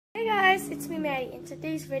it's me Maddie, and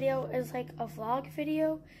today's video is like a vlog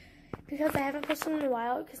video because I haven't posted in a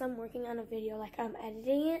while because I'm working on a video, like I'm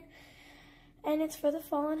editing it, and it's for the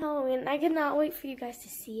fall and Halloween, and I cannot wait for you guys to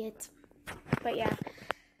see it. But yeah,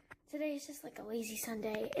 today is just like a lazy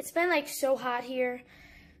Sunday. It's been like so hot here.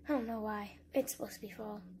 I don't know why. It's supposed to be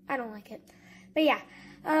fall. I don't like it. But yeah,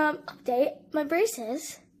 update, my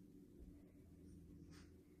braces,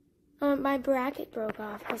 my bracket broke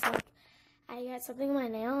off. I was like, I got something in my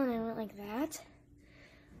nail and I went like that.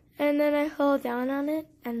 And then I held down on it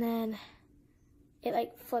and then it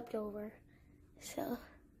like flipped over. So,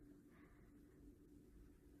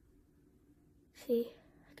 see,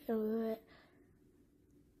 I can move it.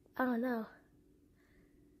 I don't know.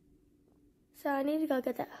 So I need to go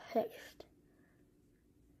get that fixed.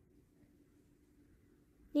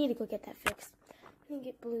 I need to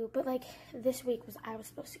get blue, but like this week I was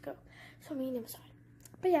supposed to go. So me and him was fine.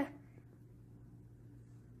 But yeah.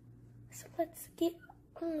 So let's get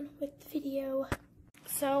on with the video.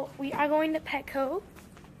 So we are going to Petco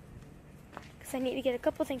because I need to get a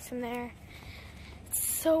couple things from there. It's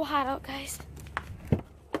so hot out, guys.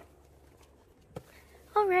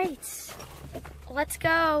 All right, let's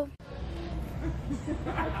go.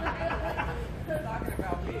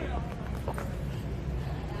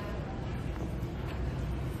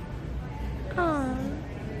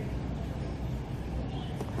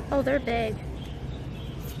 Oh, they're big.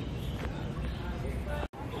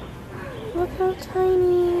 Look how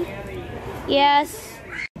tiny. Yes.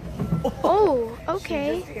 Oh,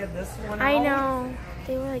 okay. I know.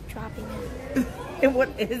 They were like dropping it. And what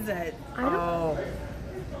is it? I don't know.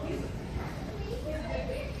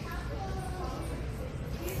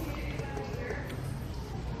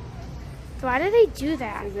 Why do they do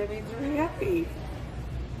that? Because that means they're happy.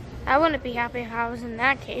 I wouldn't be happy if I was in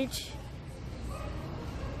that cage.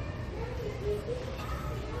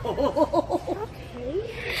 Okay.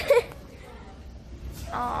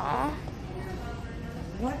 Aww.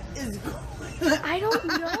 What is going on? I don't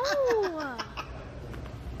know.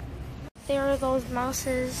 There are those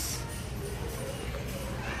mouses.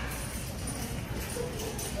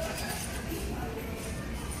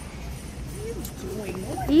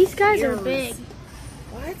 These guys are big.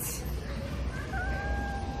 What?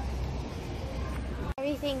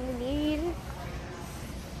 Everything we need.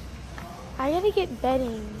 I gotta get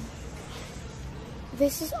bedding.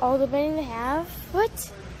 This is all the bedding they have?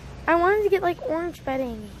 What? I wanted to get like orange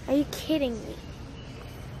bedding. Are you kidding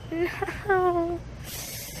me? No.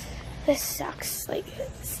 This sucks. Like,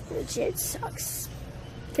 this legit sucks.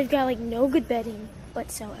 They've got like no good bedding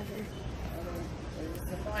whatsoever.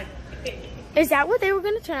 Is that what they were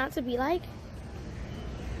gonna turn out to be like?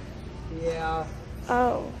 Yeah.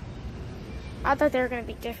 Oh. I thought they were gonna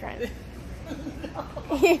be different.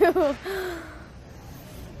 Ew.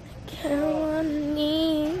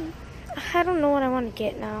 I don't know what I want to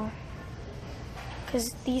get now.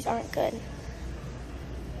 Because these aren't good.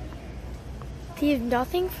 They have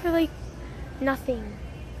nothing for like, nothing.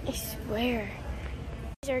 I swear.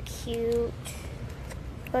 These are cute,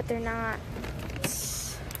 but they're not.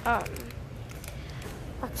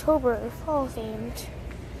 October, fall themed.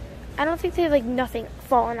 I don't think they have like nothing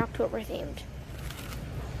fall and October themed.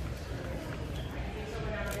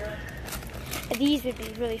 These would be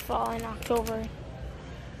really fall in October.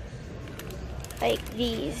 Like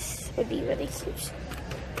these would be really cute.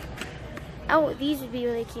 Oh, these would be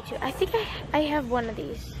really cute too. I think I have one of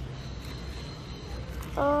these.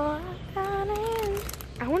 Oh, I got it.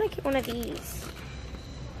 I want to get one of these.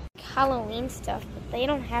 Halloween stuff, but they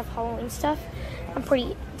don't have Halloween stuff. I'm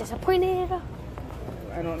pretty disappointed.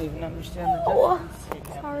 I don't even understand the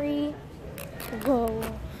difference. Sorry. Whoa.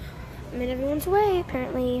 I'm in everyone's way,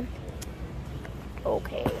 apparently.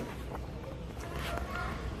 Okay.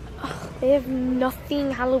 Ugh, they have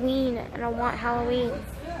nothing Halloween, and I want Halloween.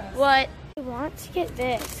 What? I want to get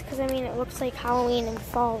this, because I mean, it looks like Halloween in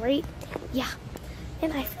fall, right? Yeah.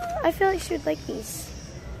 And I feel like I should like these.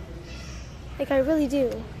 Like, I really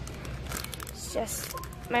do. It's just,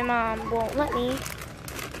 my mom won't let me.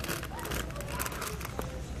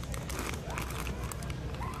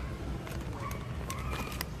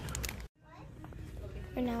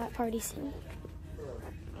 We're now at party scene.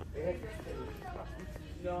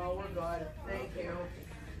 No, we're good. Thank you.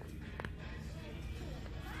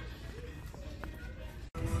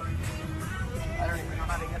 I don't even know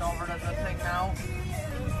how to get over to the thing now.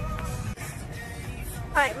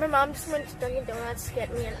 Alright, my mom just went to Dunkin' Donuts to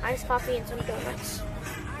get me an iced coffee and some donuts.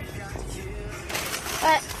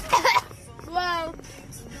 Whoa.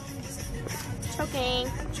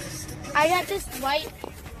 Choking. I got this white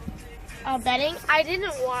bedding. I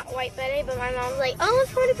didn't want white bedding, but my mom was like, oh,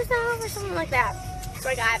 it's 40% off or something like that. So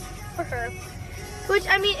I got it for her. Which,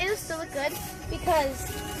 I mean, it'll still look good because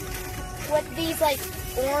with these like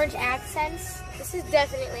orange accents, this is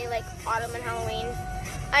definitely like autumn and Halloween.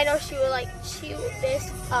 I know she would like chew this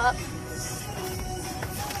up.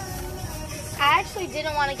 I actually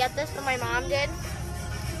didn't want to get this, but my mom did.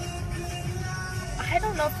 I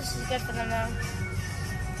don't know if this is good for them though.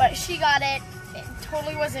 But she got it. It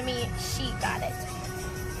totally wasn't me. She got it.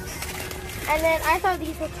 And then I thought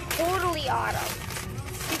these were totally autumn.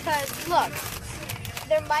 Because look,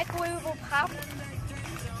 they're microwavable pop.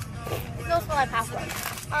 Those smell like popcorn.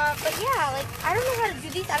 But yeah, like I don't know how to do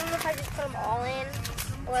these. I don't know if I just put them all in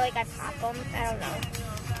or like I pop them. I don't know.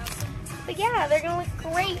 But yeah, they're gonna look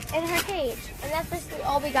great in her cage. And that's basically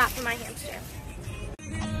all we got for my hamster.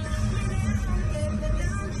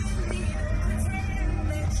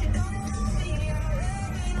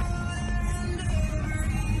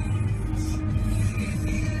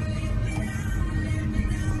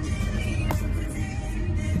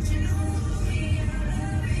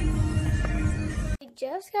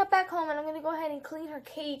 Just got back home and I'm gonna go ahead and clean her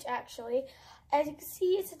cage actually. As you can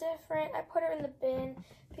see, it's different. I put her in the bin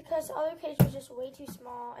because the other cage was just way too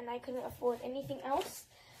small and I couldn't afford anything else,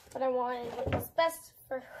 but I wanted what was best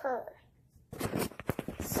for her.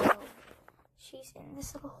 So she's in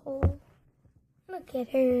this little hole. Look at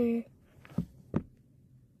her.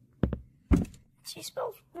 She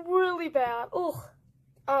smells really bad. Ugh.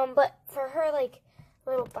 But for her like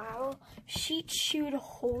little bottle, she chewed a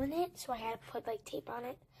hole in it, so I had to put like tape on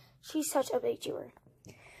it. She's such a big chewer,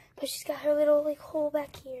 but she's got her little like hole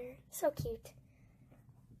back here. So cute.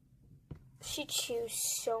 She chews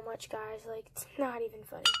so much, guys, like it's not even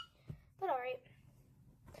funny. But all right,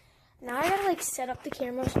 now I gotta like set up the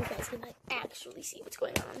camera so you guys can like actually see what's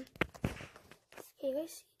going on. Can you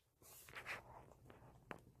guys see?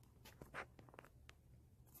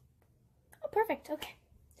 Oh, perfect. Okay.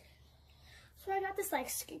 So I got this like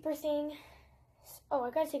scooper thing. Oh,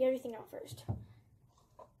 I gotta take everything out first.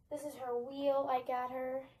 This is her wheel I got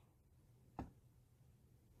her.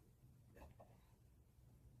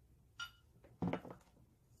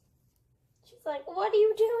 She's like, what are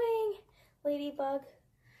you doing, ladybug?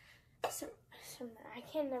 I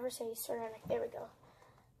can never say ceramic. There we go.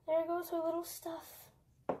 There goes her little stuff.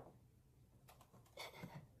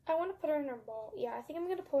 I want to put her in her ball. Yeah, I think I'm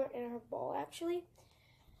gonna put her in her ball actually.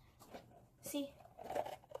 See?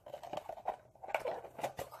 Yeah.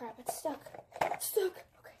 Crap, it's stuck. It's stuck.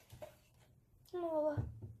 Okay. Come on, Lola.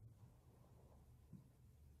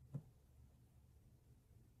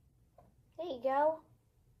 There you go.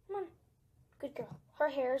 Come on. Good girl. Her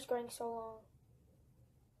hair is growing so long.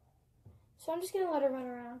 So I'm just going to let her run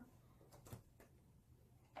around.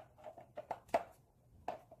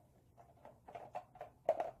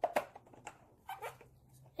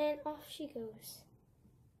 And off she goes.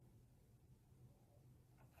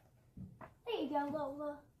 There you go,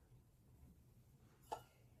 Lola.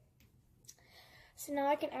 So now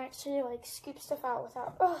I can actually like scoop stuff out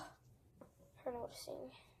without her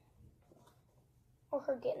noticing or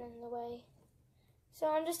her getting in the way. So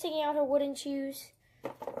I'm just taking out her wooden shoes.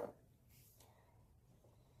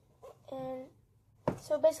 And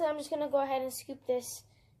so basically I'm just gonna go ahead and scoop this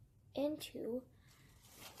into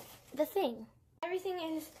the thing. Everything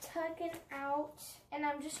is taken out and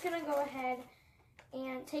I'm just gonna go ahead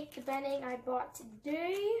and take the bedding I bought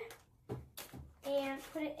today and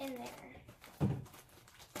put it in there.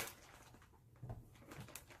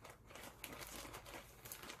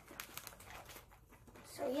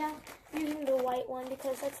 So yeah, using the white one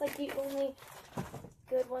because that's like the only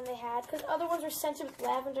good one they had. Because other ones are scented with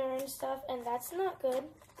lavender and stuff, and that's not good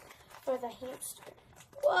for the hamster.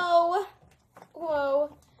 Whoa!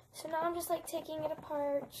 Whoa. So now I'm just like taking it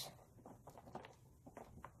apart.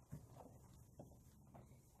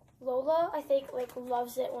 Lola, I think, like,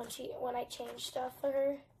 loves it when I change stuff for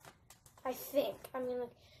her. I think. I mean,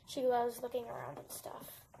 like, she loves looking around and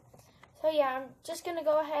stuff. So, yeah, I'm just going to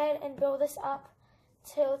go ahead and build this up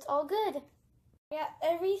till it's all good. I got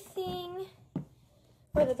everything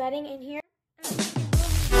for the bedding in here.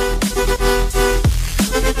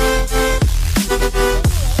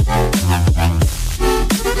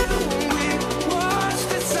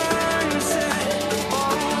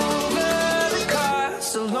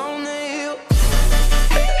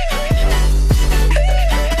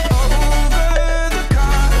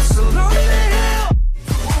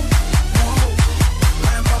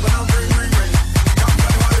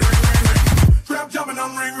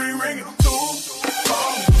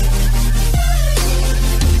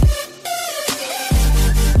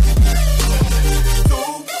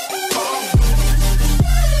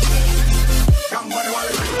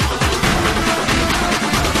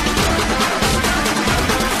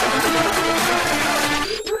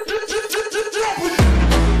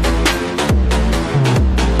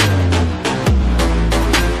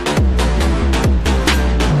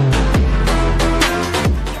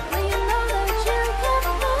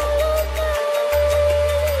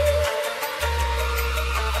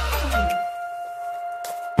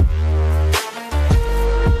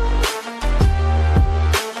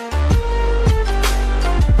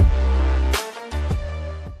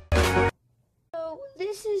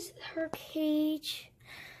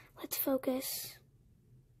 Let's focus.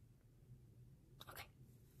 Okay.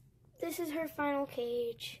 This is her final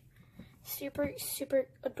cage. Super, super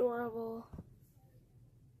adorable.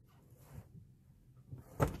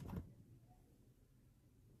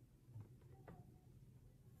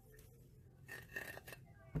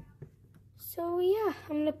 So yeah,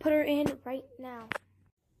 I'm gonna put her in right now.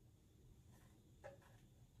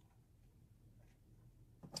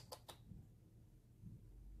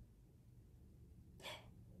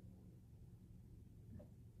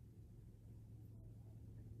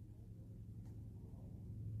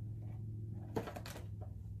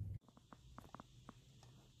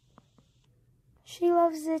 She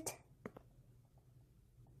loves it.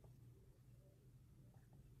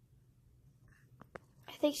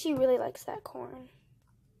 I think she really likes that corn.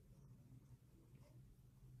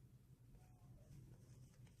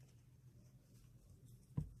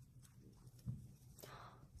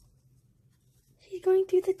 She's going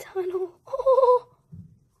through the tunnel. Oh!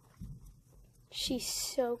 She's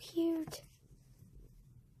so cute.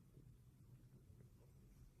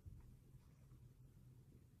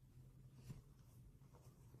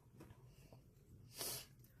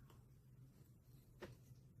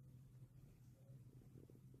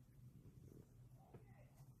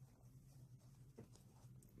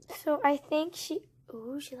 So I think she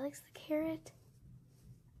likes the carrot.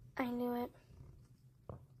 I knew it.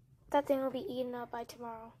 That thing will be eaten up by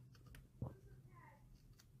tomorrow.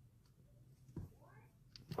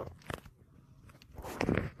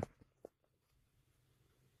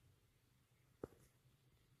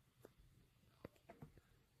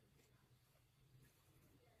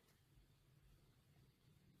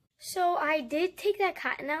 So I did take that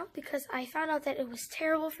cotton out because I found out that it was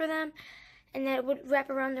terrible for them and that it would wrap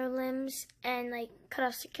around their limbs and like cut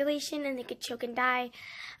off circulation and they could choke and die.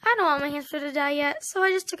 I don't want my hamster to die yet, so I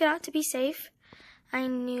just took it out to be safe. I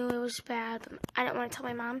knew it was bad, but I didn't want to tell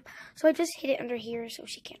my mom, so I just hid it under here so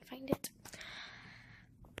she can't find it.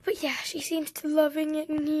 But yeah, she seems to be loving it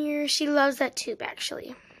in here. She loves that tube,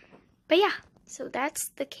 actually. But yeah, so that's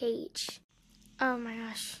the cage. Oh my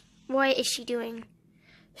gosh. What is she doing?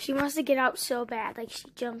 She wants to get out so bad. Like, she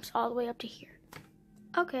jumps all the way up to here.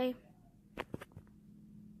 Okay.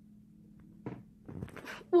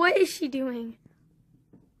 What is she doing?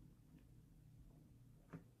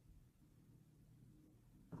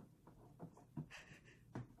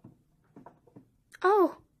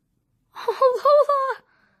 Oh. Oh, Lola.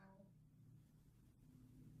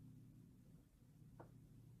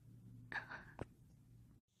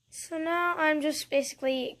 So now I'm just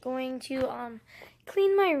basically going to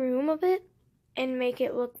clean my room a bit and make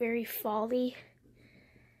it look very fall-y.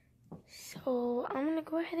 So I'm gonna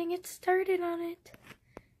go ahead and get started on it.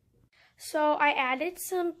 So I added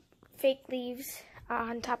some fake leaves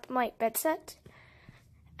on top of my bed set.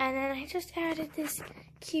 And then I just added this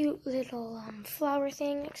cute little flower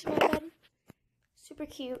thing next to my bed. Super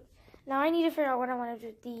cute. Now I need to figure out what I want to do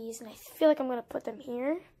with these, and I feel like I'm gonna put them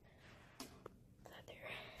here.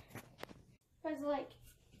 Because like,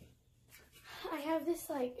 I have this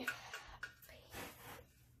like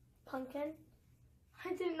pumpkin.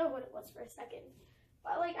 I didn't know what it was for a second,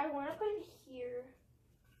 but like I want to put it here.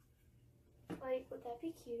 Like, would that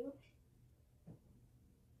be cute?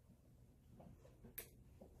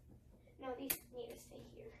 No, these need to stay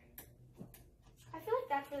here. I feel like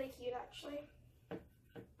that's really cute, actually.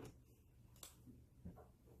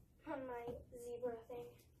 On my zebra thing.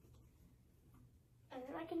 And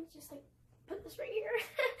then I can just, like, put this right here.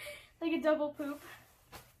 Like a double poop.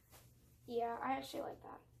 Yeah, I actually like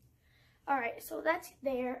that. Alright, so that's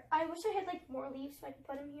there. I wish I had, like, more leaves so I could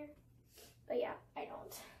put them here. But yeah, I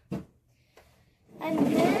don't. And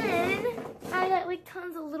then I got, like,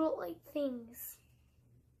 tons of little, like, things.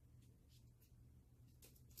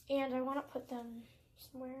 And I want to put them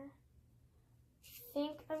somewhere. I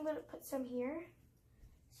think I'm going to put some here.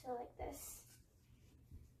 So like this.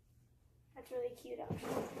 That's really cute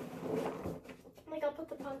actually. Like I'll put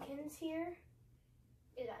the pumpkins here.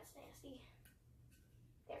 Ew, that's nasty.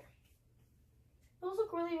 There. Those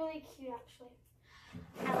look really, really cute actually.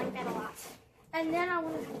 I like that a lot. And then I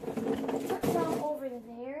want to put some over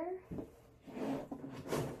there.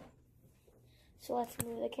 So let's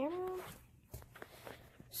move the camera.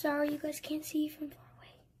 Sorry, you guys can't see from far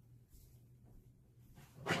away.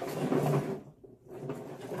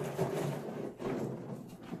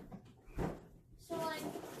 So, like,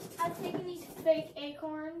 I've taken these fake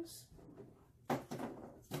acorns and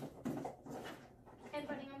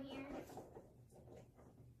putting them here.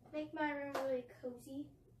 Make my room really cozy.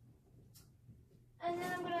 And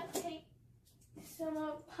then I'm going to take some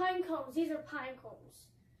pine cones. These are pine cones.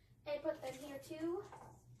 And put them here too.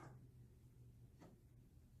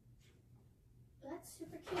 that's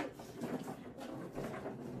super cute.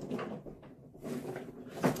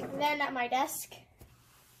 And then at my desk,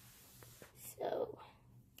 so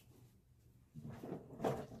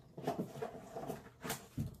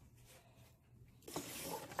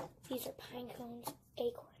these are pine cones,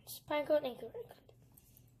 acorns. Pine cone, acorn.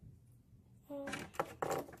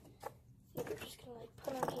 We're just gonna like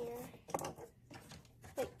put them here,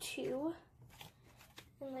 like 2,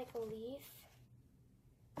 and like a leaf.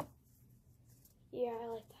 Yeah, I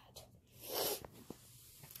like that.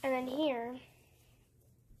 And then here,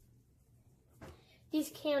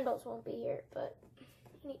 these candles won't be here, but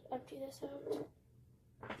I need to empty this out.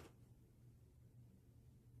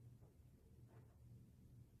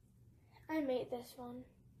 I made this one.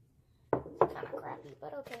 It's kind of crappy,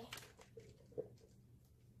 but okay.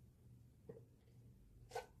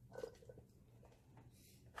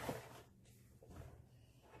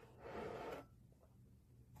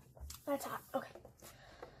 That's hot. Okay.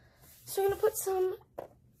 So I'm gonna put some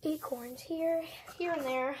acorns here and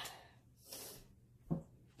there.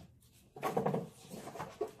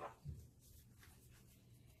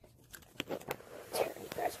 Turn you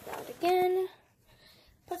guys around again.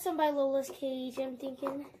 Put some by Lola's cage, I'm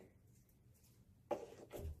thinking.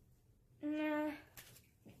 Nah.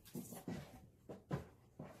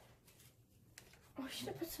 Oh, should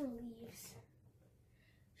I put some leaves?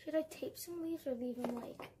 Should I tape some leaves or leave them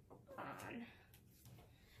like on?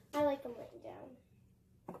 I like them laying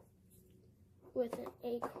down with an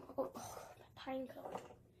acorn. Oh, pine cone. Oh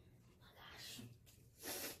my gosh.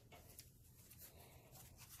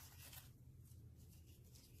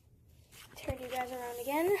 Turn you guys around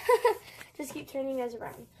again. Just keep turning you guys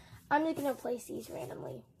around. I'm just gonna place these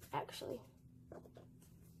randomly, actually.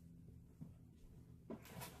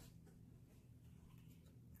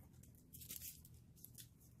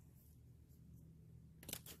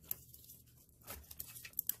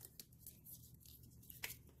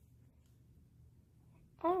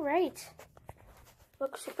 All right.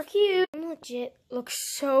 Looks super cute. Legit looks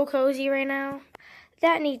so cozy right now.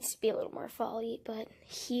 That needs to be a little more fall-y, but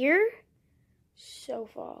here, so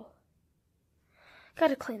fall.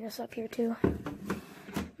 Gotta clean this up here too.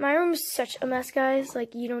 My room is such a mess, guys.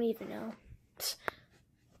 Like, you don't even know.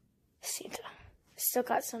 Santa. Still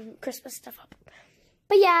got some Christmas stuff up.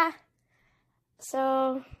 But yeah.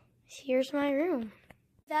 So, here's my room.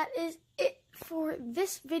 That is it for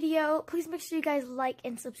this video. Please make sure you guys like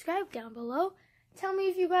and subscribe down below. Tell me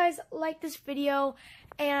if you guys like this video.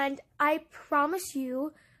 And I promise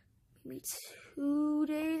you, maybe 2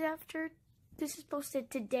 days after this is posted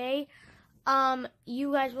today,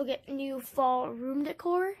 you guys will get new fall room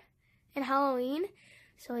decor and Halloween.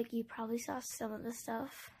 So like you probably saw some of the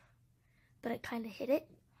stuff, but I kind of hid it.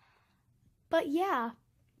 But yeah,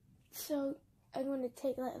 so I'm going to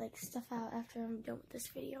take like stuff out after I'm done with this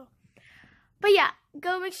video. But yeah,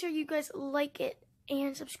 go make sure you guys like it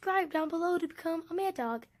and subscribe down below to become a mad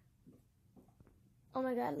dog. Oh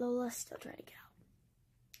my god, Lola's still trying to get out.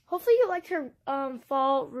 Hopefully you liked her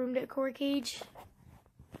fall room decor cage.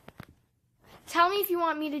 Tell me if you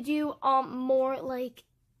want me to do more like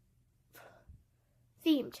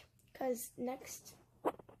themed, because next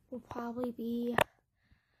will probably be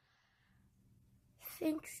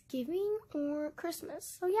Thanksgiving or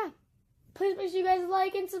Christmas. So yeah, please make sure you guys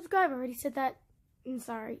like and subscribe. I already said that. I'm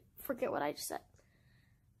sorry, forget what I just said.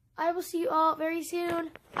 I will see you all very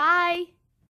soon. Bye.